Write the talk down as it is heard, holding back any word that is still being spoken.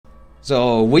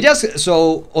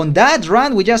So on that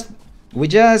run we just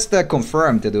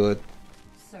confirmed, dude.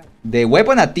 The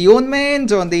weapon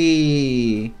attunement on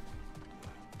the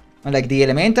like the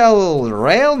elemental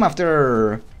realm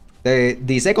after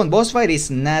the second boss fight is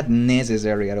not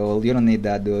necessary at all. You don't need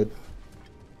that, dude.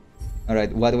 All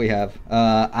right, what do we have?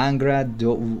 Angra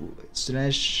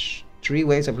slash 3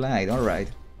 waves of light. All right,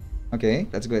 okay,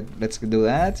 that's good. Let's do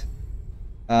that.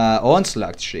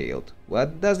 Onslaught shield.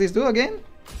 What does this do again?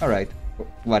 All right,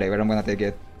 whatever. I'm gonna take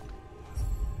it.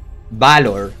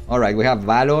 Valor. All right, we have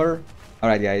Valor. All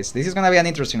right, guys, this is gonna be an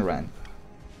interesting run.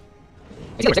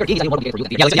 It's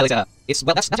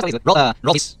well, that's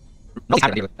roll is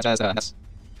harder. That's the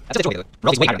way.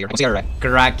 Roll is way harder. Consider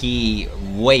Cracky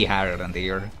way harder than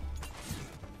there.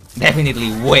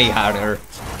 Definitely way harder.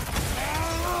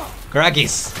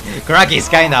 Cracky's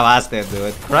kinda busted,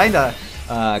 dude.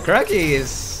 Cracky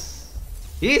is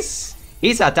he's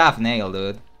a tough nail,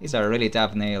 dude. He's a really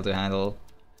tough nail to handle.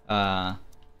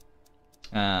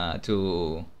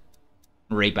 To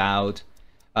rip out.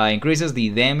 Increases the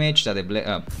damage that the blade.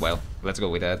 Well, let's go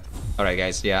with that. All right,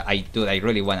 guys. Yeah, I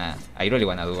really wanna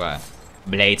do a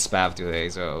blade spam today,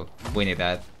 so we need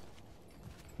that.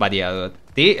 But yeah,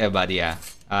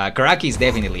 Karaki is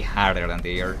definitely harder than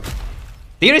Tyr.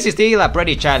 Tyr is still a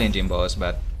pretty challenging boss,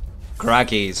 but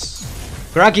Karaki is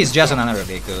just another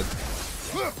big dude.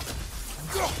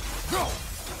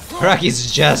 Karaki is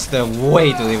just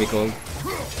way too difficult.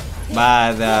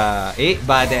 But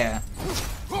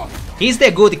he's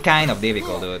the good kind of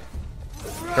difficult, dude.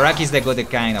 Karaki is the good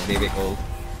kind of difficult.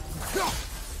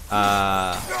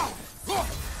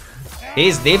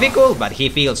 He's difficult, but he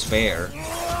feels fair.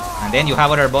 And then you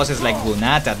have other bosses like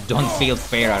Gunat that don't feel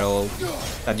fair at all.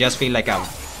 That just feel like a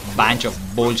bunch of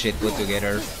bullshit put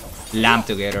together, lumped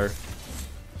together.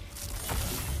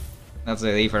 That's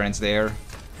the difference there.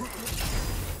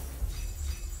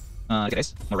 Look at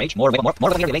this. More rage. More of the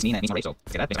here relates means more rage, so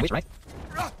let's get that. Based on which, right?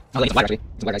 Oh, it's a black actually.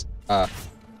 It's a black, guys.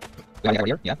 We have over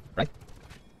here, yeah, right?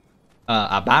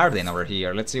 A Barden over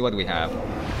here. Let's see what we have.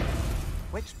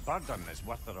 Which burden is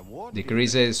worth the reward?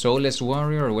 Decreases Soulless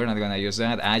Warrior. We're not gonna use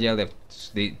that. Agile.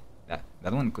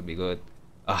 That one could be good.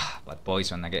 But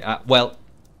poison again. Well,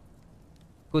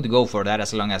 could go for that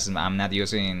as long as I'm not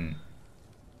using.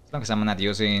 As long as I'm not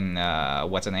using.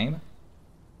 What's the name?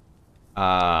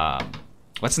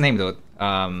 What's the name, dude?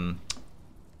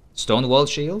 Stonewall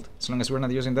Shield. As long as we're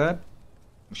not using that,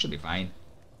 we should be fine.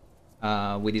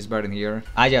 With this burden here.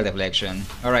 Agile Deflection.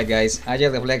 Alright, guys.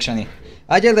 Agile Deflection.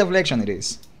 Agile Deflection it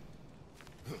is.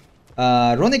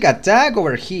 Runic Attack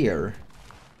over here.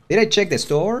 Did I check the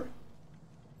store?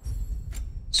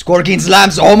 Scorking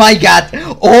Slams. Oh my god.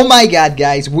 Oh my god,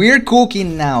 guys. We're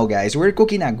cooking now, guys. We're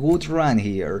cooking a good run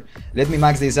here. Let me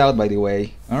max this out, by the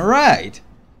way. Alright.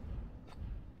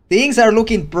 Things are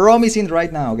looking promising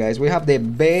right now, guys. We have the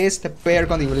best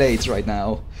pair on the blades right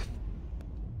now.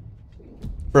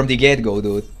 From the get-go,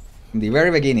 dude. From the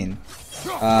very beginning.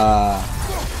 Look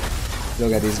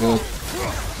at this dude.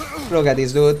 Look at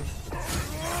this dude.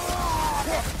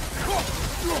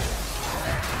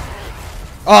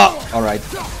 Oh! Alright.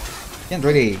 Can't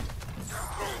really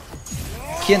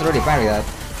parry that.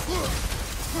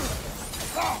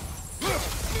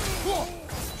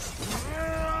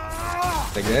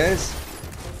 Like this.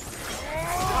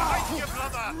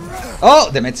 Oh,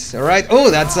 damn it. Alright. Oh,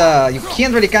 that's you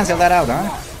can't really cancel that out, huh?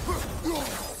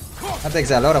 That takes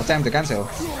a lot of time to cancel.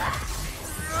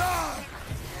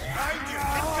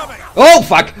 Oh,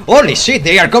 fuck! Holy shit,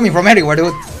 they are coming from everywhere,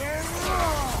 dude.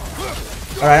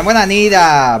 Alright, I'm gonna need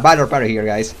a Valor parry here,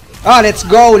 guys. Oh, let's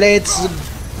go, let's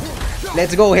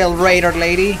go, Hell Raider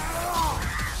lady.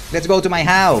 Let's go to my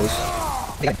house.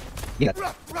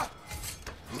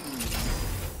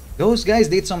 Those guys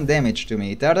did some damage to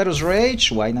me. Tartarus Rage,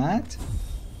 why not?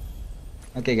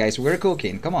 Okay, guys, we're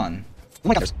cooking. Come on. Oh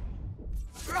my god.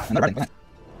 Another come on.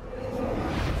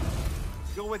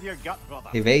 Go with your gut,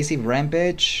 brother. Evasive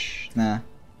Rampage. Nah.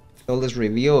 Soulless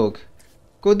Rebuke.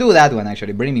 Could do that one,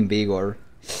 actually. Brimming Vigor.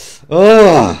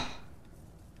 Oh.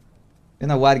 You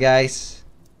know what, guys?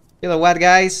 You know what,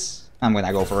 guys? I'm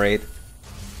gonna go for it.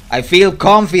 I feel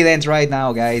confident right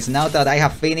now, guys. Now that I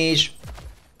have finished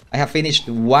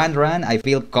one run, I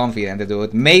feel confident,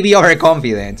 dude. Maybe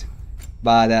overconfident,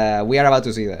 but we are about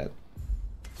to see that.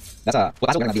 That's a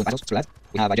what we're gonna do. So that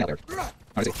we have a jumper.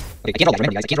 Let's see. Okay, I can't roll,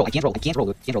 remember, guys. I can't roll. If I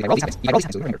roll, this happens. If I roll, this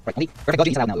happens. Remember, right? Only perfect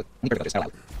dodging is allowed now, dude. Only perfect dodges are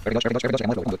allowed. Perfect dodge,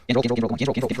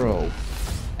 can't roll.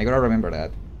 I gotta remember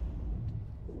that.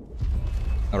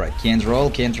 All right, can't roll.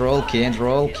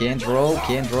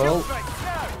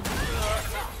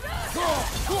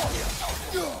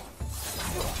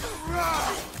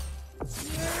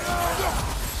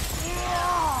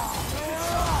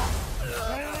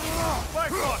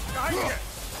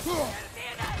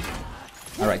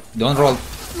 Don't roll.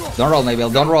 Don't roll,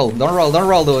 Maybell. Don't roll. Don't roll. Don't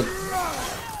roll, dude.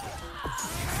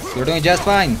 You're doing just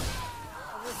fine.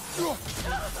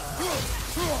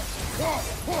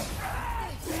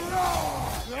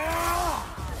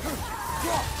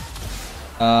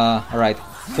 Alright.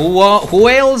 Who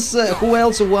else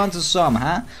wants some,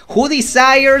 huh? Who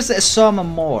desires some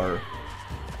more?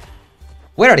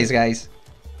 Where are these guys?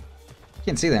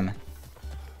 Can't see them.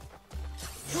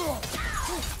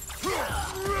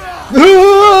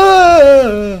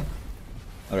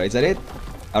 Alright, is that it?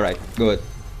 Alright, good.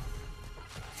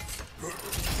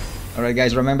 Alright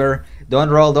guys, remember, don't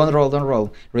roll, don't roll, don't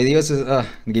roll. Reduces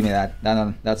give me that.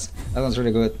 That one's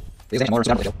really good. More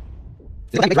focus.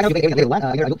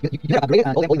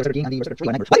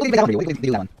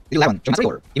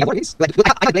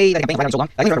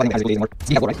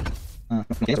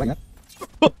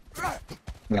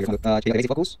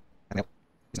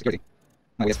 Security.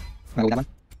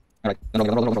 Alright. Don't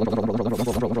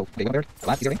roll. Okay, come here.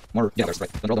 Last easy. More generous,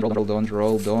 right? Don't roll.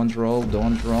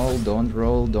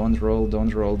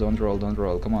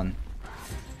 Come on.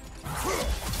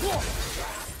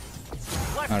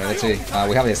 Alright, let's see.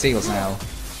 We have the seals now.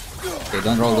 Okay,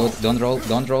 don't roll, dude. Don't roll.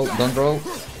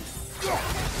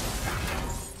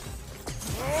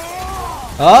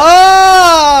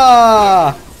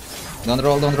 Ah! Don't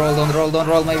roll,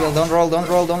 Mabel. Don't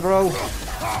roll.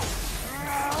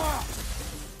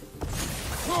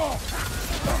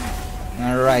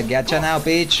 Alright, gotcha now,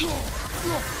 Peach.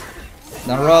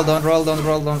 Don't roll.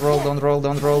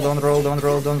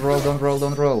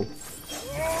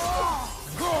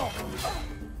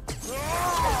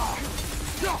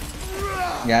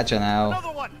 Gotcha now.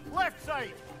 Another one, left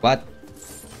side. What?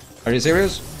 Are you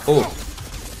serious? Oh.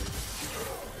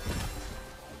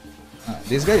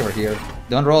 This guy over here.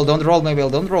 Don't roll,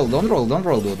 Mabel. Don't roll, dude. Don't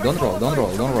roll. Don't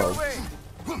roll. Don't roll.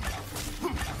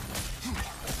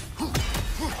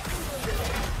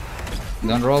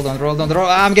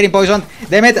 I'm getting poisoned.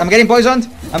 Damn it, I'm getting poisoned,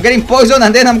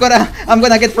 and then I'm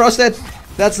gonna get frosted.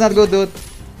 That's not good, dude.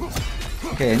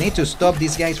 Okay, I need to stop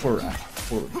these guys for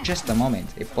just a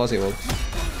moment, if possible.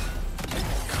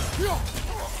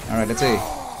 Alright, let's see.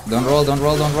 Don't roll,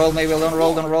 Mabel. Don't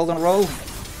roll.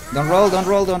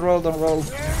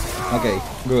 Okay,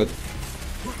 good.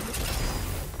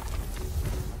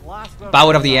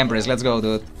 Power of the Empress, let's go,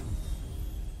 dude.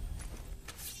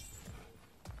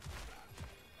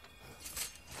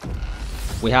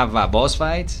 We have a boss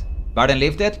fight. Barden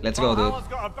lifted. Let's go, dude. Valhalla's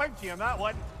got a bounty on that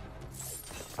one.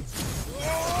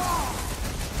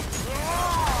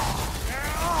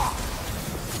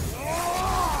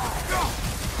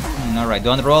 Alright,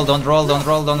 don't roll.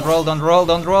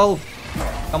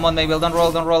 Come on, Mabel, don't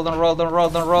roll.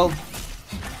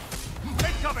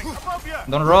 Incoming, above you.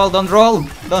 Don't roll. Come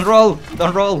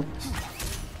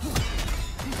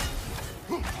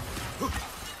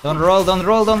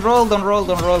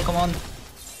on.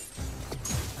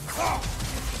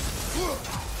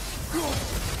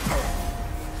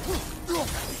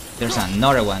 There's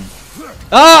another one.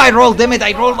 Oh, I rolled, damn it,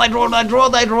 I rolled.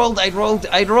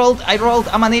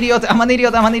 I'm an idiot.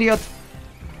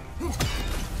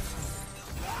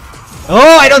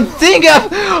 Oh, I don't think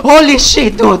of... Holy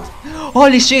shit, dude.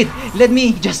 Holy shit. Let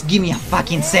me just give me a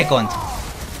fucking second.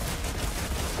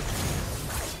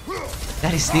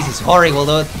 This is horrible,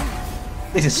 dude.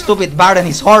 This is stupid Barden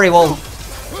is horrible.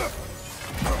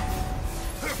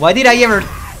 Why did I ever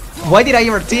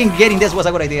think getting this was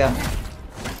a good idea?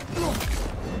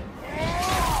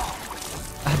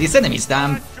 This enemy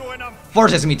stamp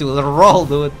forces me to roll,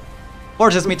 dude.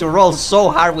 Forces me to roll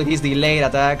so hard with his delayed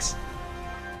attacks.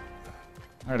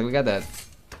 Alright, we got that.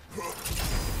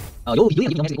 Oh, you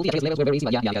levels were very easy,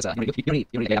 but yeah, you really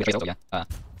face also, yeah. It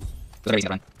was very easy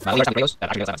to run. We are starting that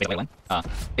actually that's a one.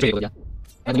 It's really good, yeah.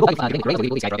 And you go getting rails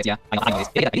with these guys rockets, yeah. I know this.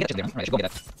 I need that there, right? I should go get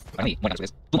that. Alright, me, more than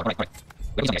this. Two more, right.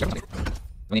 We're going to some guys,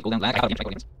 we need cooldown black, I have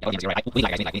games, right? We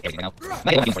like everything right now.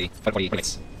 Not even for you, but for the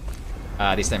credits.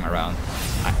 This time around.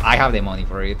 I have the money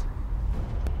for it.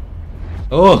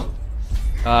 Oh!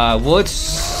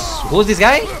 Who's this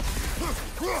guy?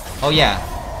 Oh yeah.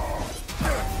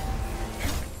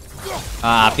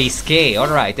 Pisquet.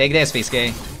 Alright, take this,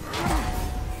 Pisquet.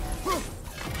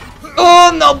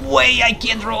 Oh, no way! I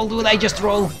can't roll, dude. I just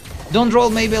roll. Don't roll,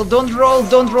 Mabel. Don't roll.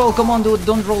 Come on, dude.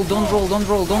 Don't roll, dude. Don't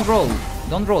roll.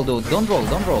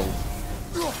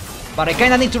 But I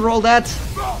kinda need to roll that.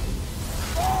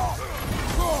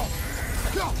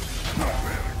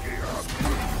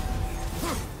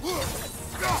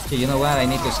 Okay, you know what? I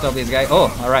need to stop this guy. Oh,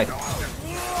 alright.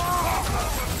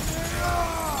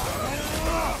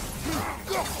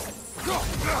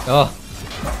 Oh,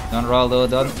 don't roll, dude.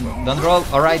 Don't roll.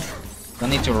 Alright. Don't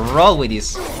need to roll with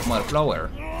this mother flower.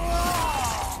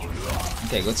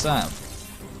 Okay, good stuff.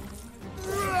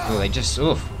 Dude, I just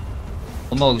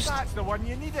almost That's the one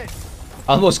you needed.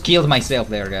 almost killed myself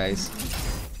there, guys.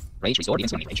 Rage restore,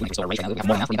 even rage restore, rage, and we have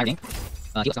more than enough for the entire game.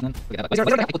 Heal someone.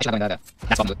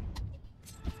 That's fun, good.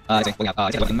 Let's see, we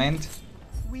have equipment.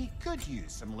 We could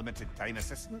use some limited time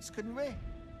assistance, couldn't we?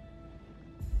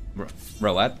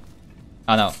 Bro, what?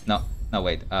 Oh no,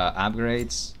 wait.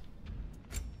 Upgrades.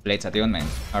 Blades attunement.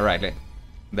 Alright,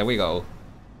 there we go.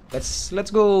 Let's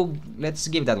go. Let's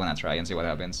give that one a try and see what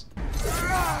happens.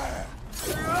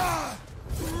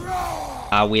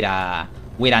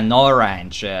 With an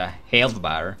orange health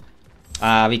bar,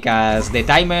 because the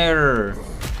timer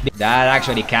that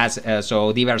actually casts.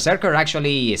 So the berserker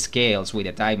actually scales with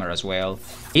the timer as well.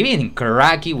 Even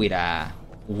Kraki with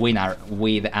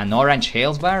an orange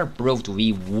health bar proved to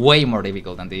be way more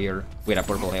difficult than the other with a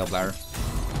purple health bar.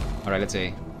 All right, let's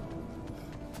see.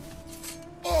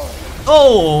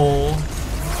 Oh!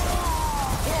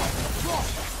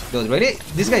 Dude, really?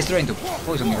 This guy's trying to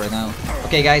poison me right now.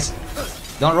 Okay, guys.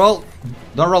 Don't roll.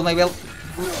 Don't roll, Maybell.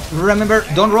 Remember,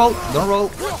 don't roll. Don't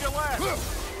roll.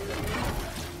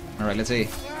 Alright, let's see.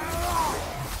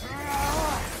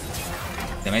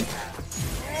 Damn it.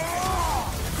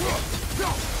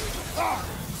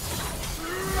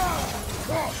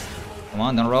 Come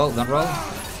on, don't roll. Don't roll.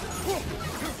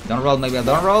 Don't roll, Maybell.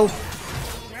 Don't roll.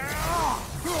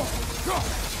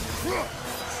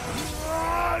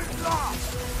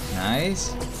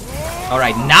 Nice.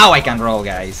 Alright, now I can roll,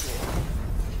 guys.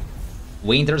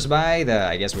 Winter's Bite,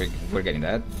 I guess we're getting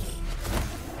that.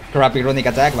 Crappy runic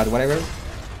attack, but whatever.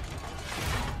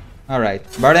 Alright,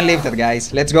 burden lifted,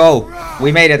 guys. Let's go.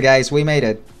 We made it, guys. We made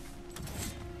it.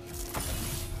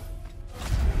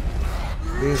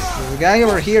 This guy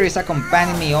over here is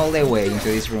accompanying me all the way into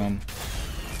this room.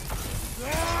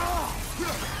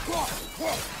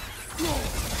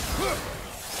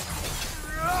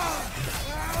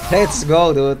 Let's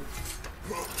go, dude.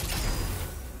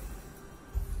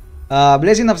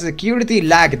 Blessing of security,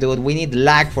 lag, dude. We need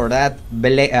lag for that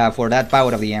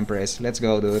power of the Empress. Let's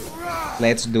go, dude.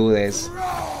 Let's do this.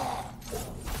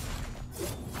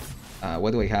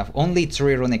 What do we have? Only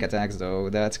 3 runic attacks, though.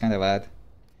 That's kind of bad.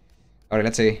 Alright,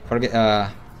 let's see. Forget.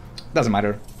 Doesn't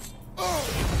matter.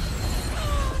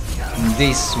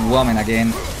 This woman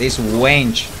again. This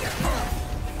wench.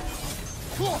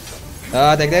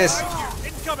 Take this.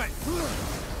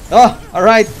 Oh,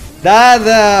 alright. That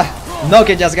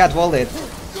Nokia just got folded.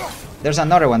 There's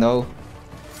another one though.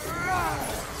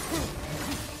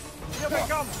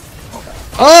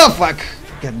 Oh fuck!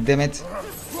 God damn it.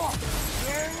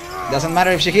 Doesn't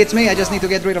matter if she hits me, I just need to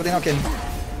get rid of the Nokia.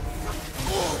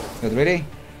 Good, ready?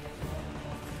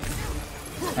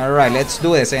 Alright, let's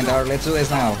do this, Centaur. Let's do this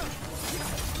now.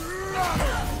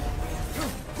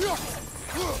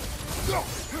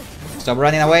 Stop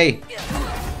running away.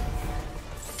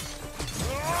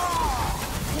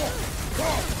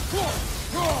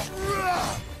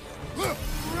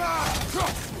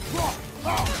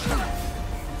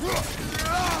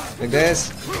 Like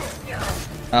this.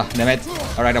 Oh, damn it.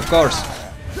 Alright, of course.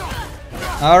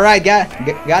 Alright, got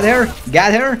her.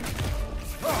 Got her.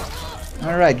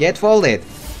 Alright, get folded.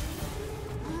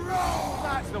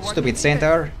 Stupid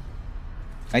Centaur.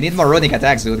 I need more runic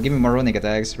attacks, dude. Give me more runic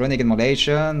attacks. Runic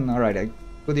immolation. Alright, I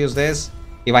could use this.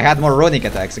 If I had more runic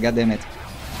attacks, god damn it.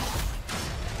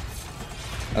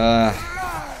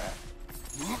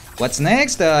 What's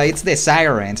next? It's the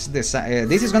Sirens. This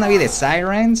is gonna be the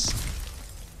Sirens.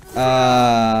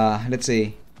 Let's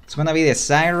see. It's gonna be the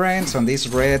Sirens on this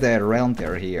red realm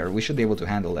tier here. We should be able to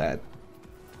handle that.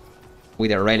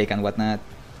 With a relic and whatnot.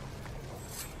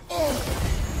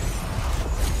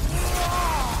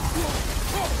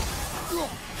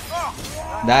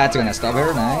 That's gonna stop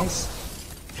her, nice.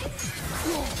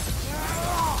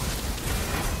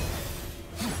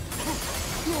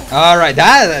 Alright,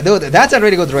 dude, that's a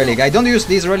really good relic. I don't use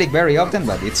this relic very often,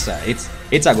 but it's a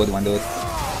good one, dude.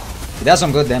 It does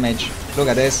some good damage. Look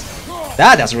at this.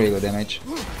 That does really good damage.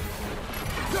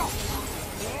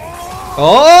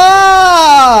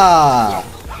 Oh!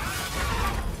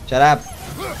 Shut up.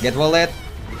 Get bullet.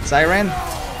 Siren.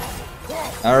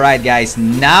 Alright, guys.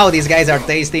 Now these guys are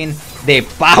tasting the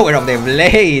power of the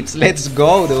blades. Let's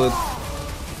go, dude.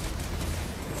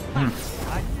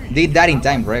 Did that in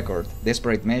time record.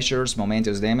 Desperate measures,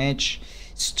 momentous damage,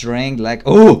 strength, lag.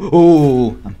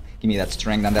 Oh! Give me that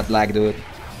strength and that lag, dude.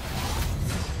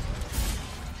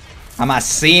 I'm a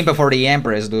simp for the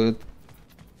Empress, dude.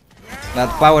 That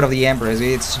power of the Empress,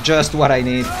 it's just what I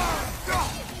need.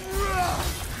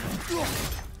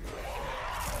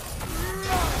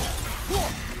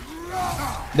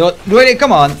 Dude, really,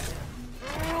 come on.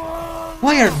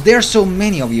 Why are there so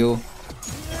many of you?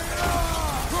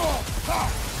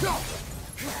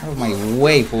 Out of my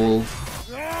way, fool.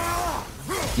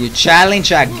 You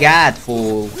challenge a god,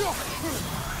 fool.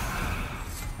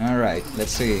 Alright,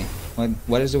 let's see.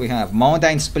 What else do we have?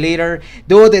 Mountain Splitter.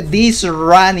 Dude, this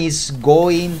run is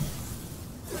going...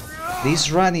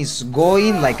 This run is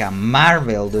going like a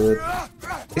marvel, dude.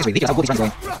 This is ridiculous how good this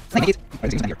run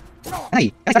is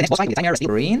going.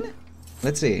 Green?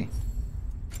 Let's see.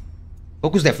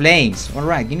 Focus the flames.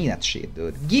 Alright, give me that shit,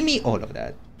 dude. Give me all of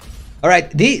that.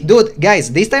 Alright, dude,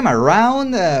 guys, this time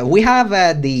around, we have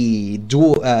the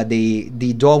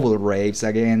double raves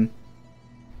again.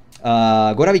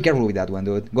 Gotta be careful with that one,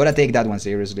 dude. Gotta take that one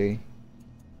seriously.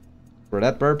 For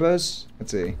that purpose,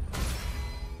 let's see.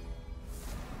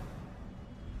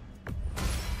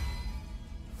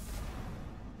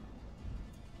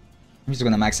 I'm just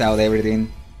gonna max out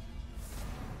everything.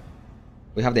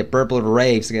 We have the purple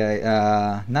raves,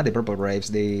 guy. Not the purple raves.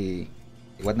 The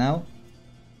what now?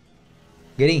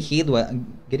 Getting hit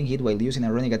while using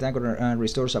a running attack or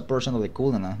restores a portion of the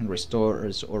cooldown.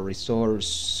 Restores.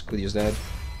 Could use that.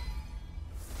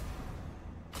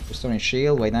 Restoring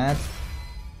shield. Why not?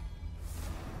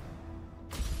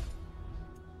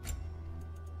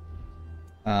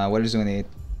 What else do we need?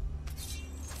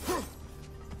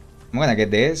 I'm gonna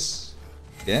get this.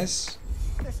 Yes.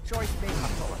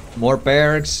 More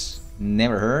perks.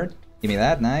 Never heard. Give me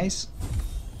that. Nice.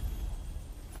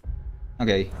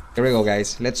 Okay, here we go,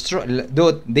 guys. Let's try.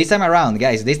 Dude, this time around,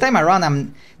 guys. This time around,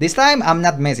 I'm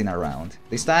not messing around.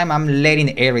 This time, I'm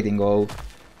letting everything go.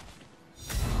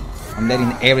 I'm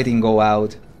letting everything go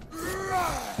out.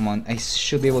 Come on, I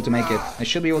should be able to make it. I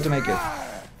should be able to make it.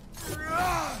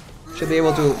 Should be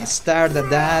able to start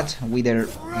that with a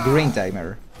green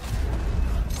timer.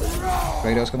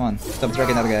 Kratos, come on. Stop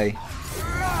tracking that guy.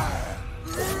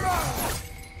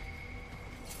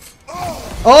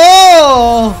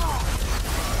 Oh!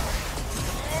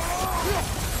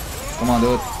 Come on,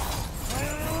 dude.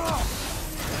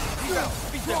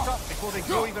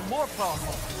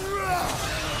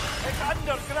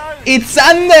 It's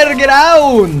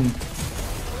underground!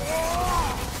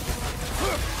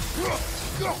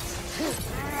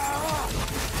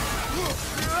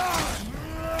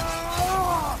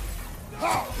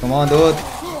 Come on, dude.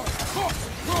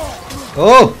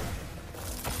 Oh!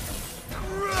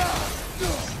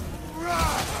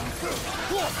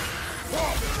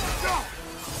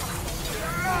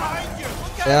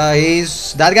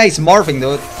 That guy is morphing,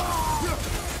 dude.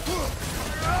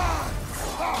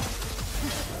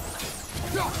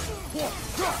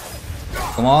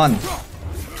 Come on.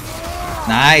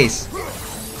 Nice.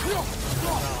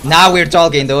 Now we're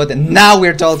talking, dude. Now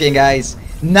we're talking, guys.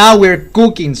 Now we're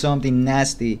cooking something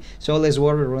nasty. So let's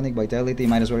work with runic vitality.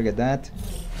 Might as well get that.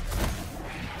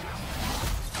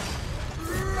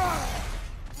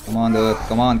 Come on, dude.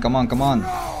 Come on, come on, come on.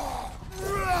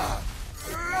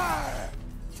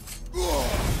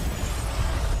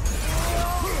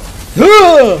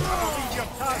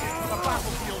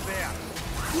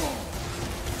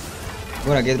 I'm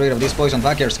gonna get rid of these poison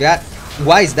fuckers. God,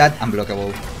 why is that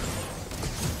unblockable?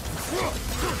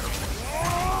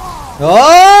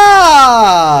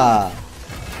 Oh!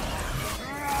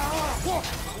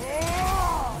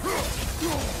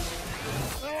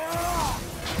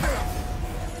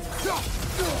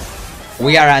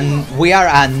 We are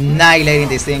annihilating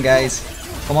this thing, guys.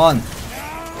 Come on.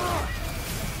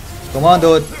 Come on,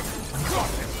 dude.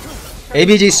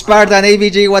 ABG Spartan,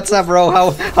 ABG, what's up, bro?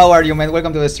 How are you, man?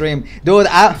 Welcome to the stream. Dude,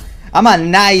 I'm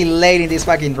annihilating this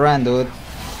fucking run, dude.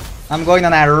 I'm going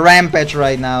on a rampage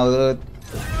right now, dude.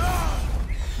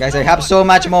 Guys, I have so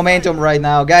much momentum right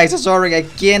now. Guys, sorry, I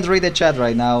can't read the chat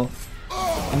right now.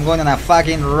 I'm going on a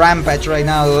fucking rampage right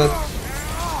now, dude.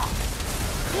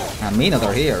 A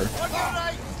Minotaur here.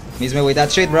 Miss me with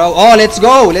that shit, bro. Oh, let's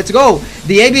go, let's go.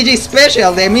 The ABG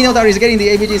special. The Minotaur is getting the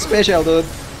ABG special, dude.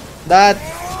 That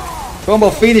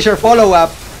combo finisher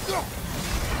follow-up.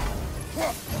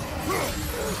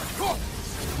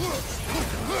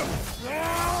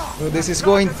 Dude, this is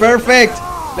going perfect.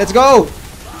 Let's go.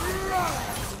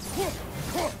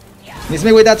 Miss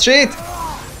me with that shit.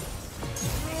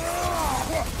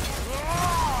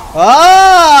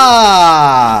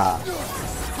 Ah!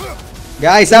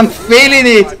 Guys, I'm feeling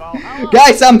it.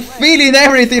 Guys, I'm feeling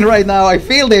everything right now. I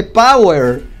feel the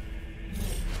power.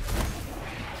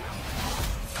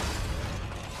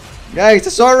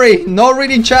 Guys, sorry, no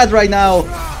reading chat right now.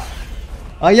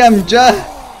 I don't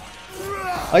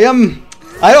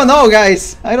know,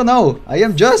 guys. I don't know.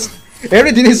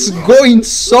 everything is going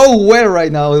so well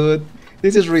right now, dude.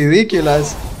 This is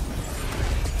ridiculous.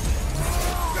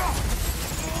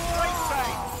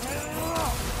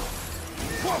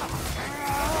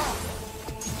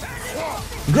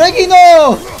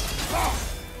 Gregino!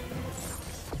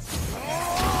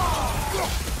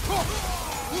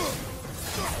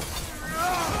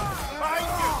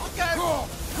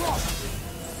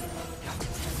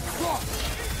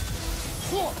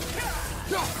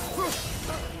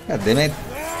 God damn it.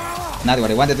 Not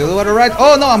what I wanted to do, alright.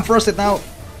 Oh no, I'm frosted now.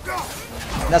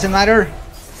 Doesn't matter.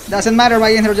 Doesn't matter,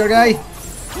 my integer guy.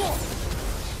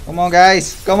 Come on,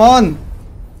 guys. Come on.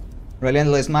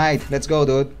 Relentless might. Let's go,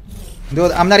 dude.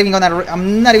 Dude, I'm not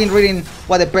even reading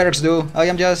what the perks do.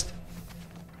 Guys,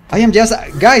 I am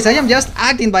just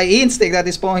acting by instinct at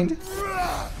this point.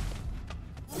 I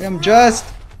am just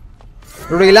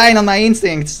relying on my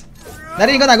instincts. Not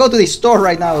even gonna go to the store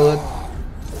right now, dude.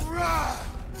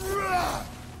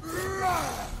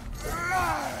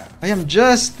 I am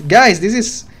just... Guys, this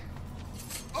is...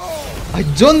 I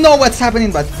don't know what's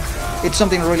happening, but it's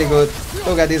something really good.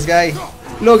 Look at this guy.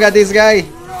 Look at this guy.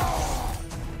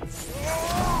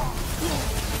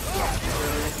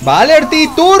 Valerti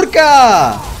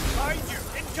Turka!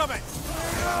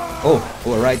 Oh,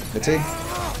 alright. Let's see.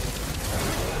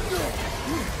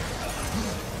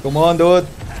 Come on, dude.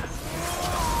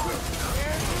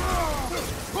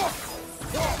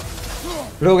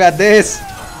 Look at this.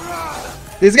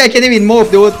 This guy can't even move,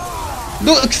 dude.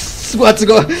 Dude,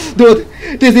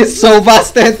 this is so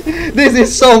busted. This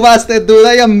is so busted, dude.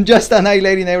 I am just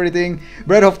annihilating everything.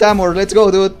 Breath of Tamor, let's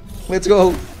go, dude. Let's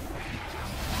go.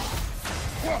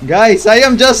 Guys, I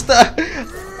am just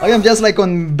like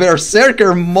on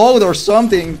berserker mode or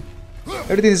something.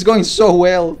 Everything is going so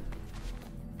well.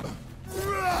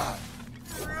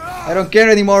 I don't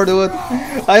care anymore, dude.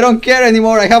 I don't care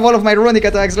anymore. I have all of my runic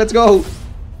attacks. Let's go.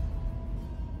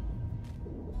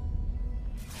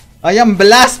 I am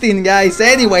blasting, guys.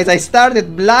 Anyways, I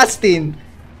started blasting.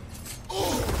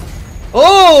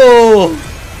 Oh!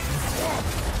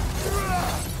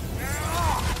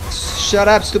 Shut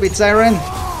up, stupid siren.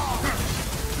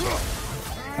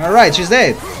 Alright, she's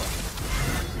dead.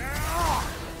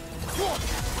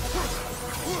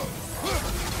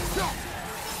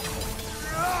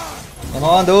 Come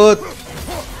on, dude.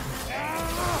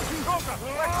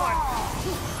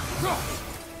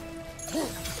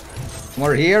 Come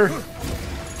over here.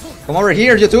 Come over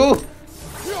here, you two.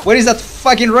 Where is that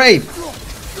fucking rape?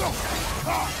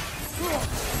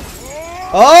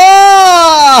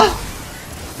 Oh!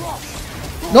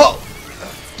 No!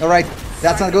 Alright,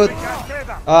 that's not good.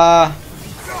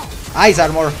 Ice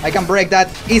armor. I can break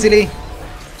that easily.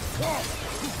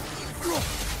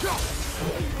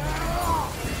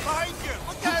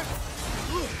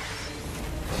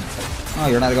 Oh,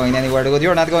 you're not going anywhere, dude.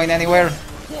 You're not going anywhere.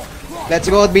 Let's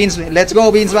go, Beans. Let's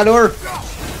go, Beans Valor.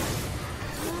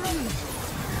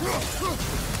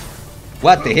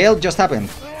 What the hell just happened?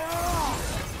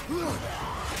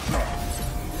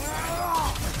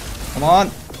 Come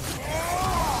on.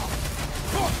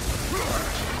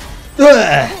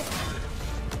 Ugh.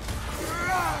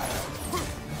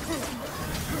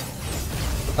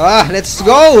 Ah, let's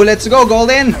go. Let's go,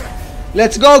 Golden.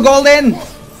 Let's go, Golden.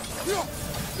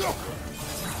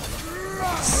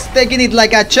 Taking it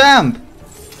like a champ.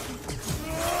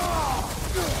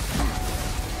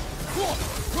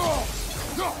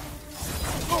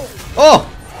 Oh!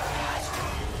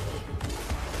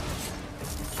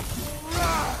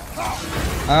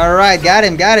 Alright, got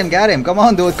him, got him, got him. Come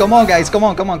on, dude. Come on, guys. Come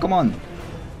on, come on, come on.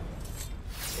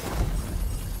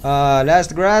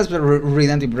 Last grasp,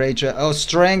 redemptive rage. Oh,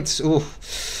 strength.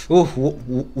 Oof. Oof.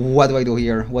 What do I do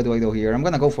here? What do I do here? I'm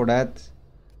gonna go for that.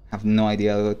 I have no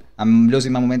idea, dude. I'm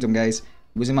losing my momentum, guys.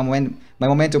 Losing my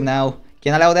momentum now.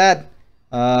 Can't allow that.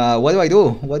 What do I do?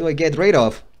 What do I get rid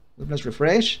of? Let's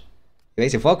refresh.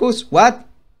 Evasive focus. What?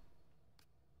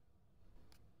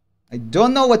 I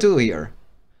don't know what to do here.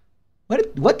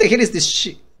 What the hell is this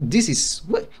shit? This is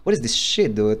what is this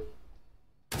shit, dude?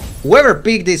 Whoever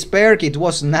picked this perk, it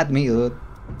was not me, dude.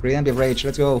 Redemptive rage.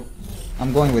 Let's go.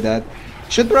 I'm going with that. I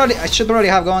should probably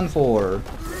have gone for.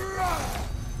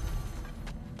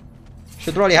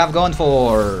 Should probably have gone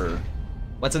for...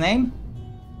 What's the name?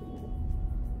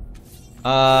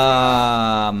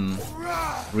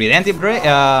 Redemptive Break...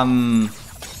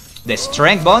 The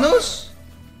strength bonus?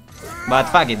 But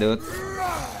fuck it, dude.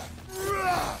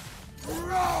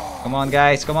 Come on,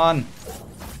 guys, come on.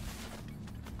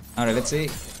 Alright, let's see.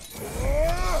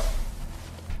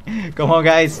 Come on,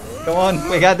 guys. Come on,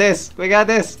 we got this. We got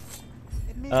this.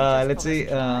 Let's see.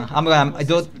 I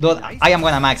am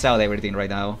gonna max out everything right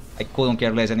now. I couldn't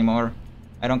care less anymore.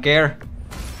 I don't care.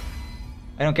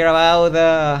 I don't care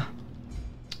about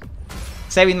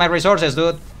saving my resources,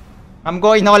 dude. I'm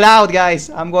going all out,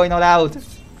 guys. I'm going all out.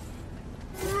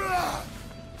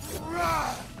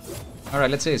 Alright,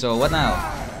 let's see. So, what now?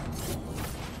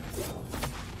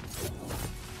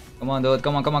 Come on, dude.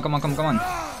 Come on, come on, come on, come on, come on.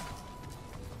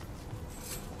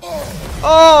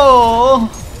 Oh!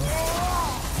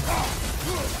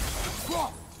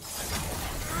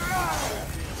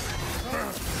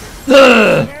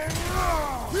 Ugh!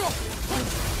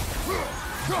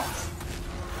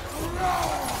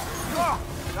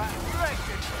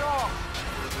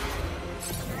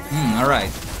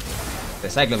 Alright. The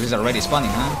Cyclops is already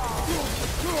spawning, huh?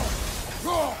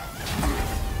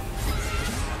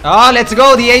 Oh, let's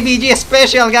go! The ABG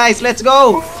special, guys! Let's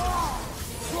go!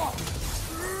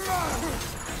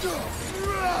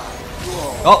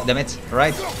 Oh, damn it!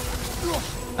 Right.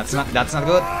 That's not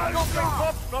good.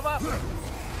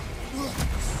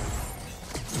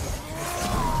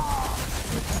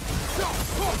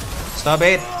 Stop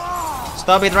it!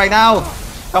 Stop it right now!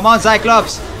 Come on,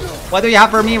 Cyclops! What do you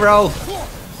have for me, bro?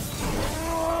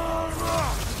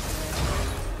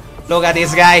 Look at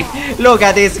this guy! Look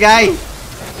at this guy!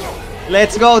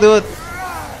 Let's go, dude!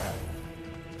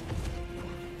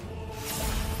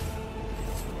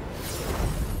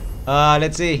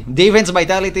 Let's see. Defense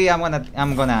vitality. I'm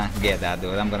gonna get that,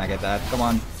 dude. I'm gonna get that. Come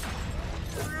on,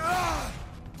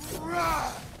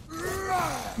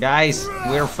 guys.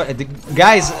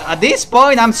 Guys. At this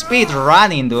point, I'm speed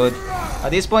running, dude.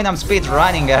 At this point, I'm speed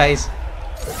running, guys.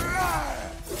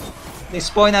 This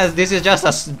point, this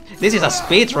is a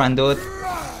speed run, dude.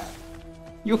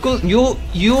 You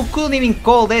couldn't even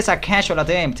call this a casual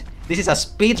attempt. This is a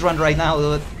speed run right now,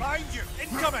 dude.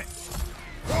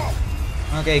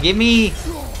 Okay, give me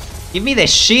the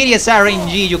shittiest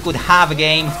RNG you could have,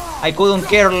 game. I couldn't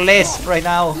care less right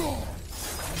now.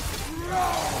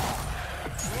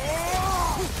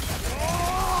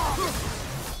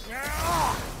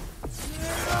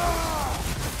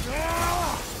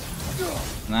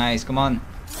 Nice, come on.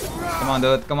 Come on,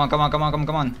 dude. Come on, come on, come on, come on,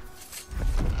 come on.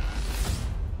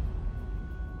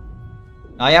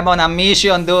 I am on a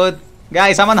mission, dude.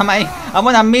 Guys, I'm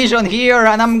on a mission here,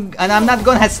 and I'm not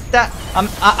gonna stop.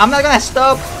 I'm not gonna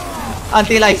stop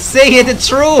until I say it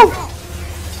true.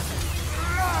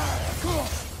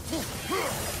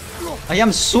 I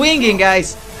am swinging,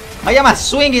 guys. I am a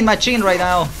swinging machine right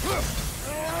now.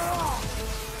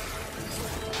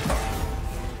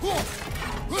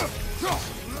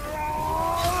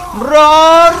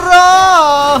 Roar!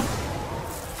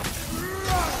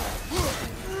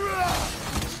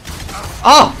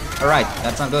 Oh! Alright,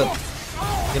 that's not good.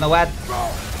 You know what?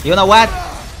 You know what?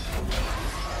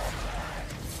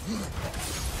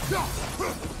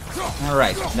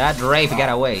 Alright, that Wraith got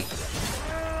away.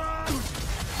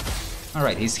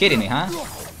 Alright, he's hitting me, huh?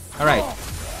 Alright.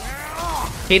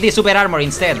 Hit the super armor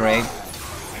instead, Wraith.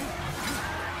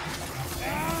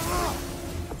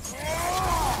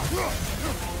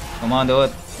 Come on,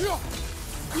 dude.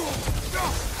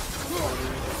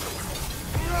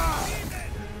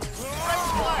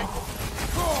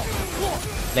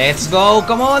 Let's go,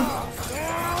 come on!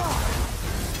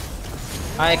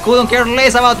 I couldn't care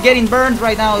less about getting burned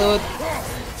right now, dude.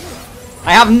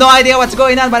 I have no idea what's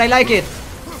going on, but I like it.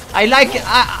 I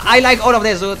like all of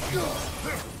this, dude.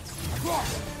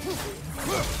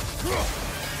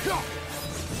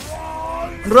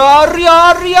 Roar!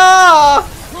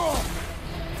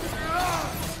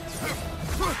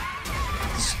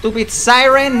 Stupid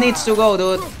siren needs to go,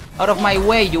 dude. Out of my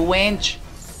way, you wench.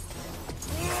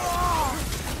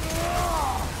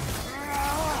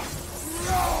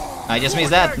 I just missed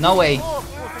that. No way.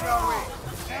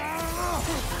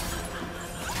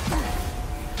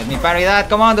 Let me parry that.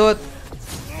 Come on, dude.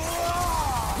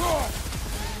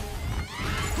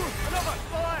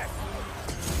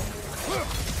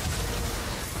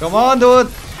 Come on,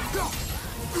 dude.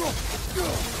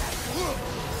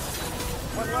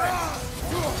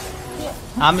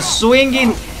 I'm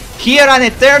swinging here and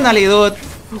eternally, dude.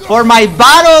 For my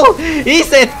battle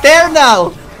is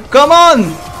eternal. Come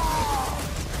on.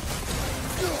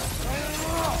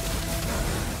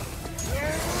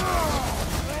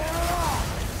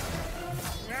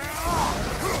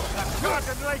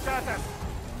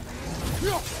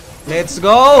 Let's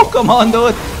go! Come on,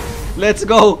 dude! Let's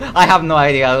go! I have no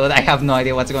idea, dude. I have no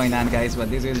idea what's going on, guys, but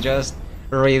this is just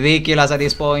ridiculous at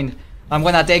this point. I'm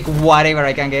gonna take whatever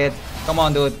I can get. Come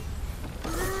on, dude.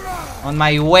 On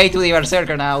my way to the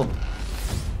Berserker now.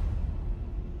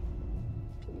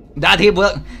 That hip,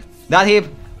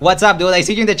 what's up, dude? I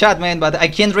see you in the chat, man, but I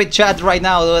can't read chat right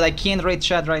now, dude. I can't read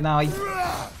chat right now. Dude,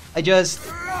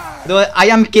 I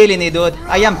am killing it, dude.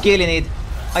 I am killing it.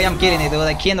 I am killing it, dude.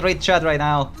 I can't read chat right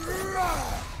now.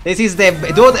 This is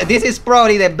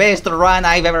probably the best run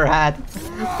I've ever had.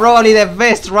 Probably the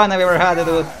best run I've ever had,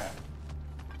 dude.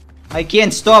 I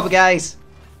can't stop, guys.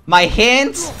 My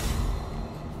hands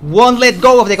won't let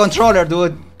go of the controller,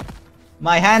 dude.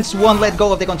 My hands won't let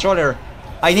go of the controller.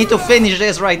 I need to finish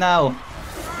this right now.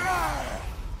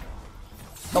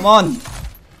 Come on.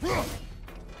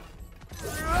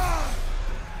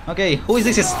 Okay, who is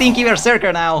this stinky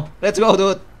berserker now? Let's go,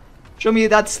 dude. Show me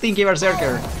that stinky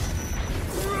berserker.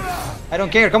 I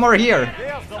don't care, come over here.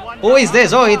 Who is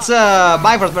this? Oh, it's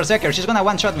Viper's berserker. She's gonna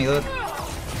one-shot me, dude.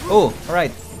 Oh,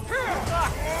 alright.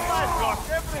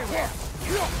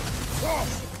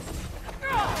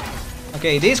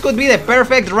 Okay, this could be the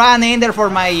perfect run ender for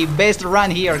my best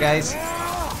run here, guys.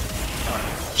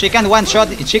 She can one-shot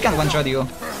you.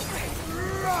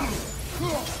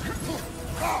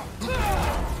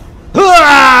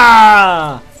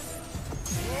 Hurrah!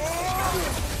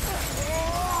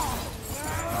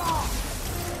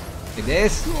 Like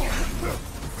this.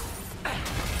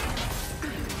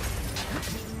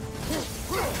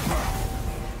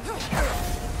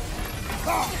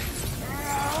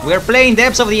 We're playing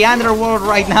Depths of the Underworld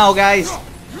right now, guys.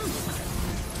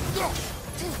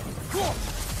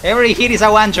 Every hit is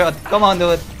a one-shot. Come on,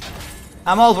 dude.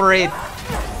 I'm all for it.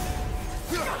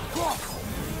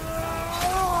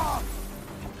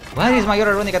 What is my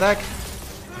other runic attack?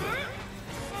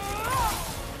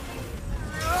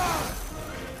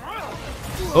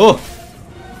 Oh!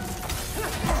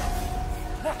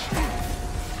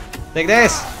 Take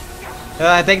this!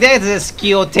 Take this,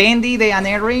 Skiotendi the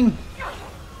Unerring.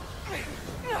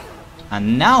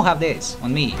 And now have this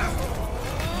on me.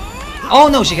 Oh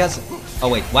no, she has... Oh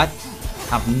wait, what?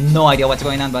 I have no idea what's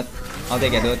going on, but I'll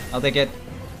take it, dude. I'll take it.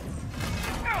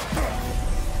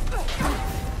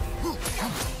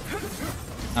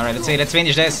 Alright, let's see, let's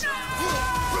finish this.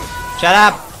 Shut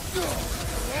up!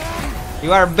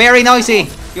 You are very noisy!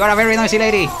 You are a very noisy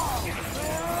lady!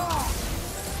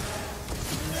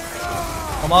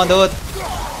 Come on, dude!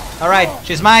 Alright,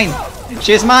 she's mine!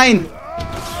 She's mine!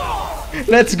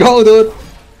 Let's go, dude!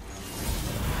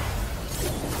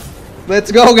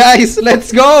 Let's go, guys!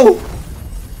 Let's go!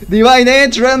 Divine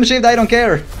Edge, Realm Shift, I don't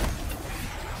care!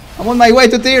 I'm on my way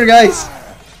to tier, guys!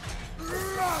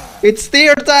 It's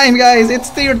tier time, guys! It's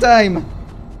tier time!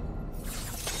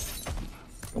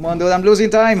 Come on, dude, I'm losing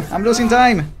time! I'm losing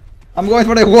time! I'm going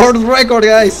for the world record,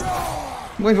 guys!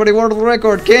 I'm going for the world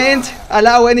record! Can't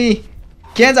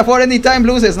afford any time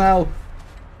loses now!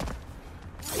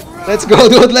 Let's go,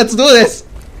 dude! Let's do this!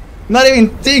 Not even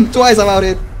think twice about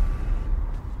it!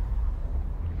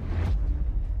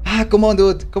 Ah, come on,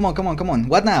 dude! Come on, come on, come on!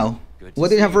 What now? What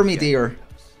do you have for me, tier?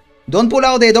 Don't pull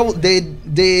out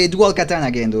the dual katana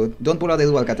again, dude. Don't pull out the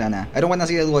dual katana. I don't want to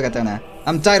see the dual katana.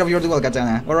 I'm tired of your dual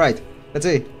katana. Alright, let's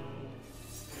see.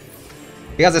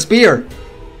 He has a spear.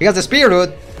 He has a spear,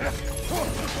 dude.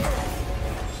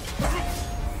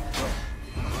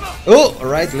 Oh,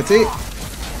 alright, let's see.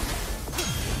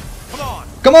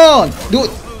 Come on, dude.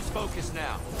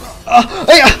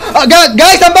 Hey,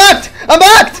 guys, I'm backed! I'm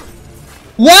backed!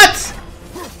 What?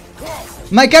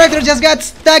 My character just got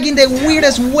stuck in the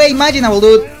weirdest way imaginable,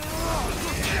 dude.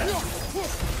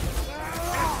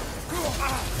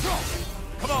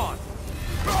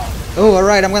 Oh,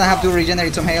 alright, I'm gonna have to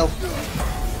regenerate some health.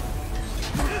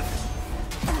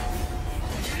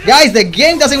 Guys, the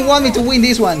game doesn't want me to win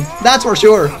this one. That's for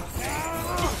sure.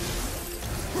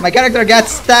 My character got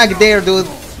stuck there, dude.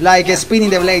 Like spinning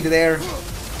the blade there.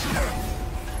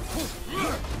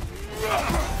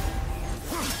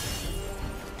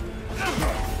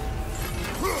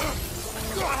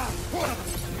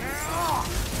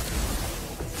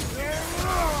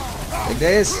 Like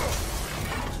this.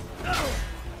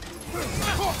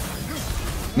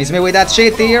 Miss me with that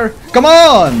shit here. Come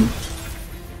on!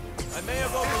 I may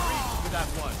have overreached with that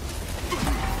one.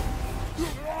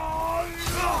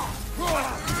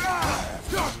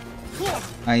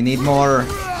 I need more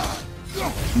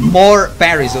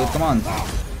parries, dude. Come on.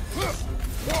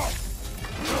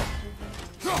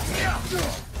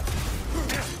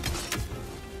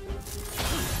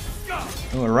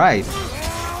 All right.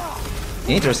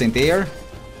 Interesting tier.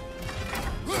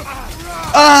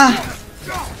 Ah!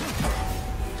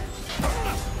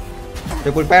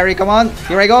 Triple parry, come on.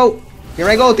 Here I go. Here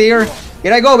I go, tier.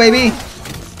 Here I go, baby.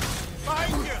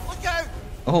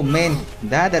 Oh man,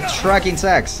 that tracking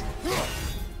sucks.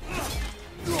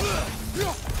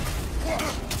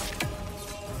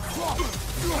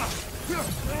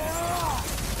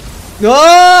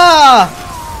 Ah!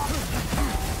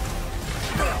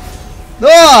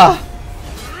 Ah!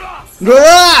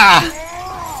 Ah!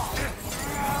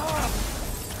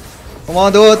 Come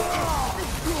on, dude.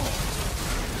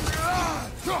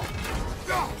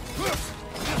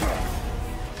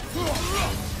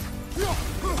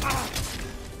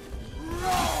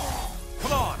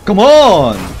 Come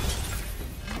on!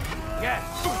 Yes.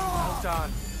 Well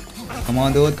done. Come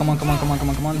on, dude. Come on, come on, come on, come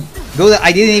on, come on. Dude,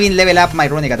 I didn't even level up my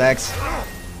runic attacks.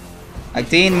 I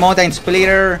think Mountain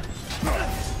Splitter.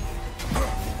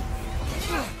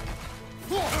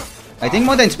 I think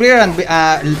Mountain Spear and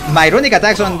my runic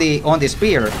attacks on the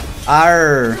spear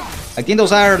are, I think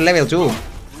those are level 2.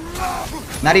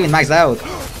 Not even maxed out.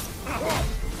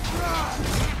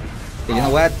 Okay, you know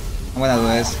what? I'm gonna do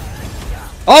this.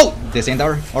 Oh! The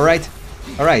centaur. Alright.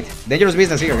 Alright. Dangerous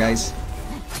business here, guys.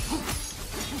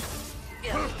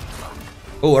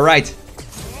 Oh, alright.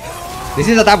 This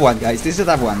is a tough one, guys. This is a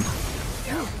tough one.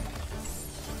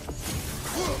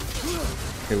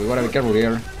 Okay, we gotta be careful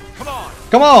here.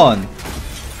 Come on!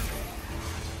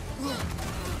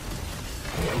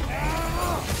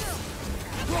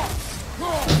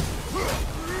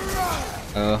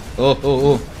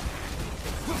 Oh.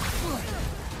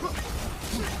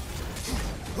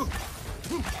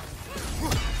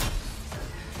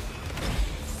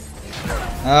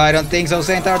 I don't think so,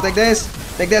 Centaur. Take this.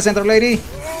 Take this, Centaur lady.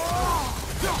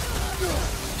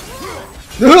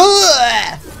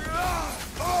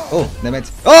 Oh, damn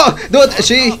it. Oh, dude,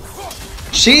 she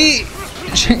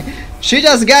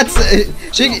just got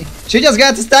she just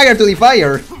got staggered to the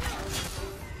fire.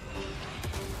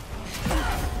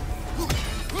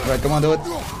 Alright, come on, dude.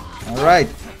 Alright.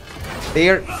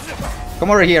 Tyr,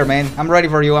 come over here, man. I'm ready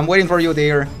for you. I'm waiting for you,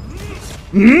 Tyr.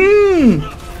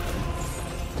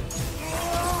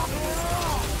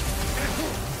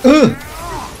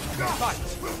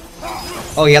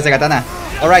 Oh, he has a katana.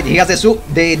 Alright, he has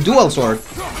the dual sword.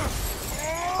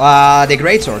 The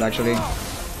great sword, actually.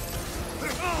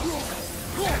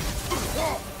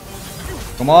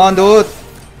 Come on, dude.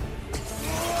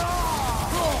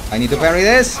 I need to parry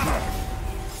this.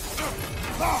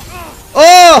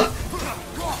 Oh!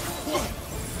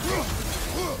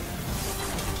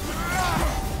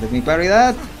 Let me parry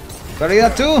that. Parry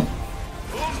that too.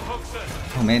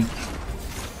 Oh man.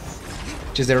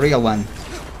 Which is the real one.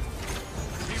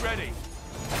 Be ready.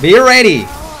 Be ready.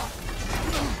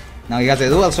 Now he has the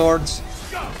dual swords.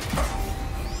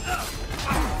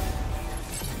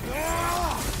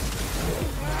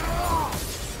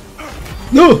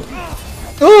 No!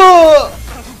 Oh!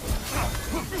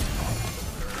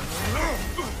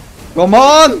 Come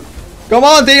on! Come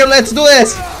on, Tyr, let's do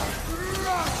this!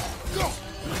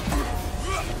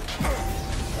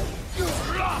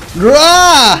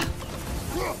 Rah!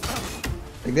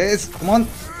 Like this, come on.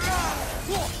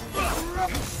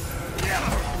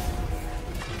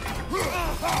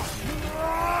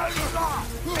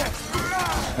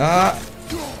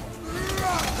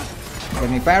 Let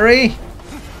me parry.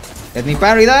 Let me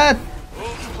parry that.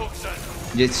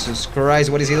 Jesus Christ,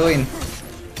 what is he doing?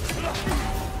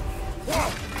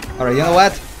 Alright, you know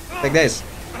what? Take this.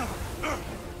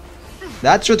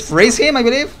 That should freeze him, I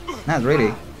believe? Not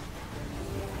really.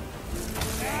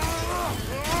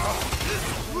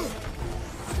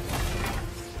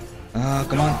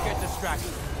 Come on.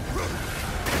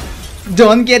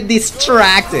 Don't get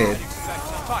distracted.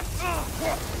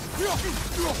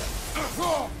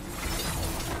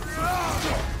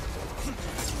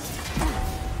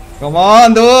 Come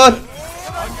on, dude.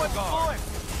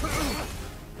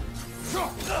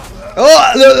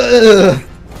 Oh!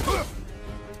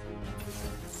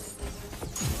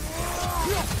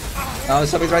 Oh,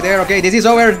 stop it right there. Okay, this is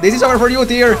over. This is over for you,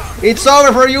 Tyr. It's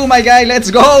over for you, my guy.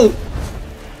 Let's go.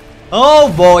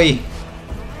 Oh boy,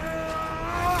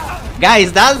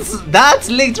 guys, that's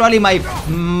literally my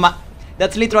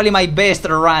best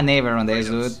run ever on this,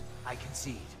 dude. I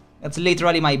concede. That's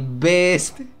literally my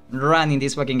best run in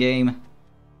this fucking game.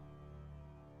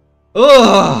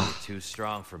 Oh, Too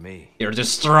strong for me. you're too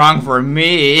strong for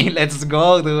me. Let's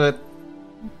go, dude.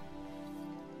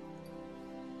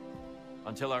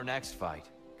 Until our next fight,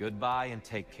 goodbye and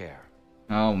take care.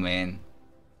 Oh man,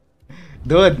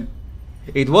 dude.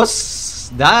 It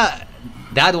was that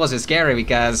was scary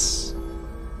because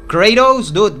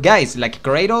Kratos, dude, guys, like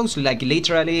Kratos, like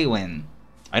literally when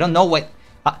I don't know what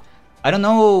I don't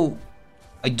know,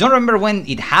 I don't remember when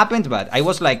it happened, but I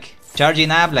was like charging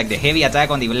up like the heavy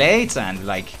attack on the blades and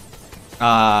like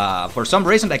for some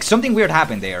reason like something weird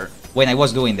happened there when I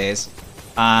was doing this,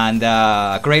 and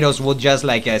Kratos would just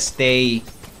like stay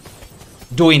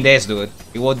doing this, dude.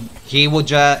 He would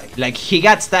just like he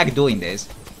got stuck doing this.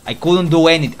 I couldn't do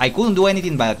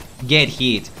anything but get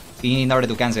hit in order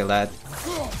to cancel that.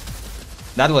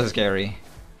 That was scary.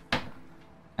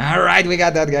 Alright, we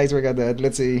got that, guys, we got that.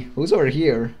 Let's see. Who's over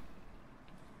here?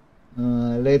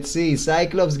 Let's see.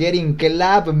 Cyclops getting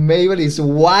clapped. Mabel is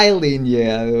wilding.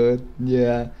 Yeah, dude.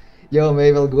 Yeah. Yo,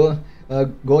 Mabel,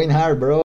 going hard, bro.